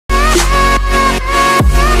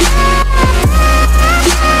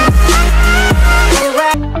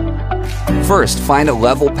First, find a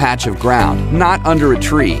level patch of ground, not under a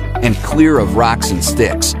tree, and clear of rocks and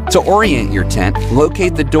sticks. To orient your tent,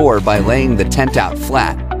 locate the door by laying the tent out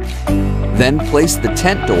flat. Then place the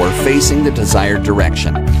tent door facing the desired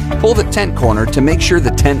direction. Pull the tent corner to make sure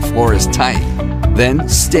the tent floor is tight. Then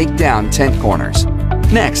stake down tent corners.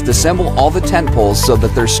 Next, assemble all the tent poles so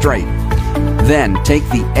that they're straight. Then take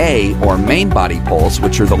the A or main body poles,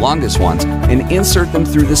 which are the longest ones, and insert them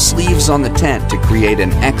through the sleeves on the tent to create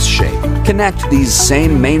an X shape. Connect these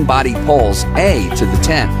same main body poles A to the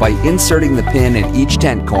tent by inserting the pin in each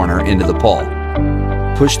tent corner into the pole.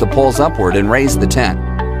 Push the poles upward and raise the tent.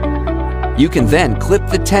 You can then clip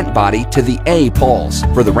the tent body to the A poles.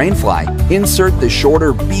 For the rain fly, insert the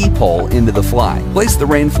shorter B pole into the fly. Place the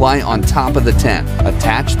rain fly on top of the tent.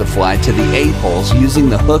 Attach the fly to the A poles using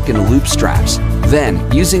the hook and loop straps.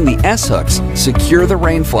 Then, using the S hooks, secure the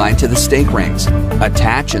rain fly to the stake rings.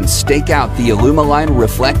 Attach and stake out the Alumaline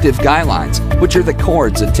reflective guy lines, which are the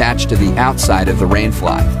cords attached to the outside of the rain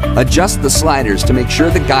fly. Adjust the sliders to make sure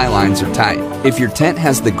the guy lines are tight. If your tent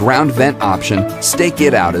has the ground vent option, stake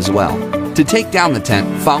it out as well. To take down the tent,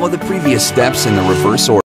 follow the previous steps in the reverse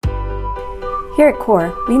order. Here at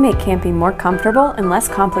Core, we make camping more comfortable and less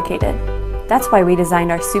complicated. That's why we designed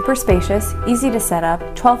our super spacious, easy to set up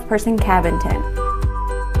 12-person cabin tent.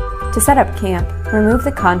 To set up camp, remove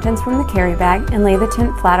the contents from the carry bag and lay the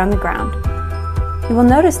tent flat on the ground. You will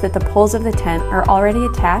notice that the poles of the tent are already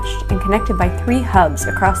attached and connected by 3 hubs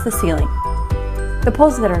across the ceiling. The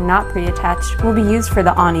poles that are not pre-attached will be used for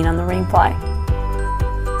the awning on the rainfly.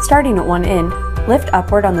 Starting at one end, lift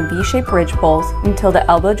upward on the V-shaped ridge poles until the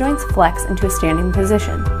elbow joints flex into a standing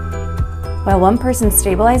position. While one person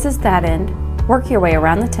stabilizes that end, work your way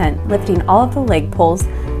around the tent, lifting all of the leg poles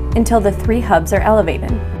until the 3 hubs are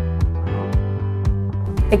elevated.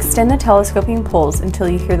 Extend the telescoping poles until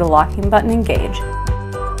you hear the locking button engage.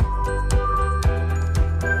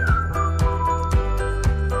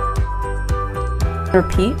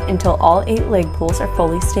 Repeat until all 8 leg poles are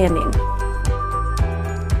fully standing.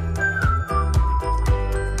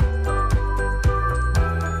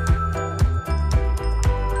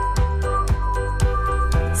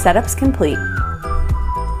 Setup's complete.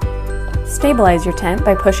 Stabilize your tent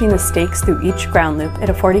by pushing the stakes through each ground loop at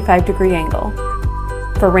a 45-degree angle.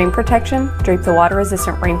 For rain protection, drape the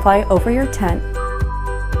water-resistant rainfly over your tent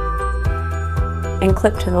and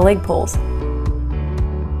clip to the leg poles.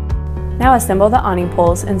 Now assemble the awning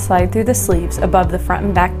poles and slide through the sleeves above the front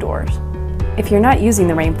and back doors. If you're not using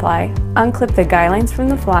the rainfly, unclip the guy lines from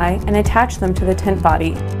the fly and attach them to the tent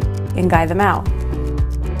body and guy them out.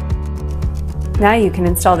 Now you can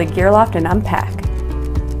install the gear loft and unpack.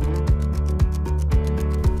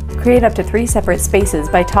 Create up to 3 separate spaces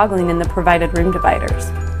by toggling in the provided room dividers.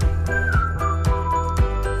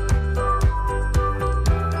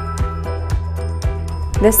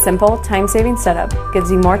 This simple, time-saving setup gives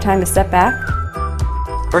you more time to step back.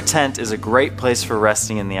 Your tent is a great place for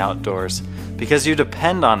resting in the outdoors because you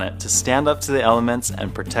depend on it to stand up to the elements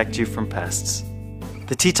and protect you from pests.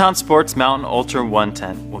 The TETON Sports Mountain Ultra 1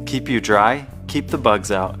 tent will keep you dry, keep the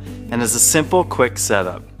bugs out, and is a simple, quick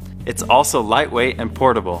setup. It's also lightweight and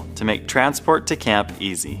portable to make transport to camp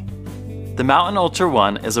easy. The Mountain Ultra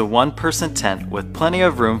 1 is a 1-person tent with plenty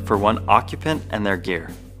of room for 1 occupant and their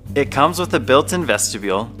gear. It comes with a built-in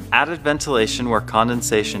vestibule, added ventilation where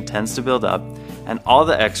condensation tends to build up, and all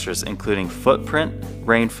the extras including footprint,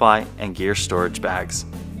 rainfly, and gear storage bags.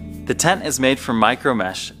 The tent is made from micro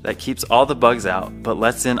mesh that keeps all the bugs out but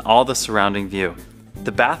lets in all the surrounding view.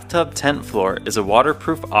 The bathtub tent floor is a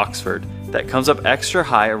waterproof Oxford that comes up extra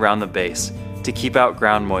high around the base to keep out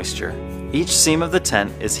ground moisture. Each seam of the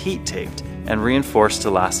tent is heat taped and reinforced to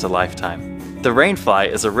last a lifetime. The rainfly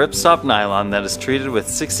is a ripstop nylon that is treated with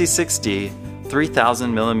 66D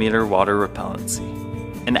 3000mm water repellency.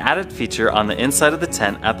 An added feature on the inside of the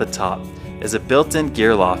tent at the top is a built-in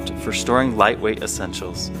gear loft for storing lightweight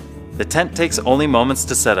essentials. The tent takes only moments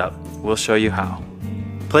to set up. We'll show you how.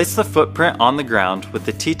 Place the footprint on the ground with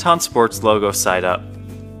the TETON Sports logo side up.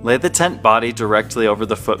 Lay the tent body directly over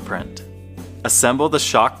the footprint. Assemble the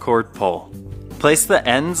shock cord pole. Place the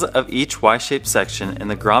ends of each Y-shaped section in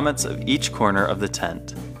the grommets of each corner of the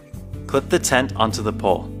tent. Clip the tent onto the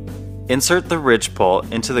pole. Insert the ridge pole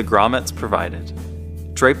into the grommets provided.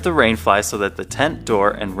 Drape the rainfly so that the tent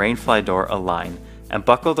door and rainfly door align, and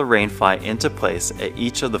buckle the rainfly into place at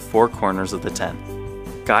each of the 4 corners of the tent.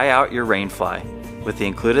 Guy out your rainfly with the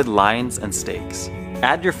included lines and stakes.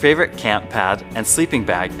 Add your favorite camp pad and sleeping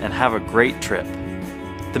bag and have a great trip.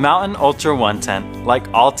 The Mountain Ultra 1 tent, like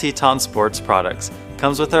all TETON Sports products,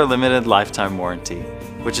 comes with our limited lifetime warranty,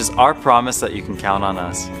 which is our promise that you can count on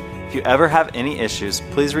us. If you ever have any issues,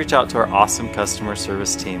 please reach out to our awesome customer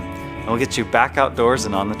service team, and we'll get you back outdoors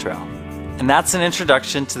and on the trail. And that's an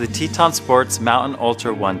introduction to the TETON Sports Mountain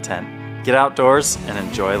Ultra 1 tent. Get outdoors and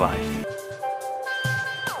enjoy life.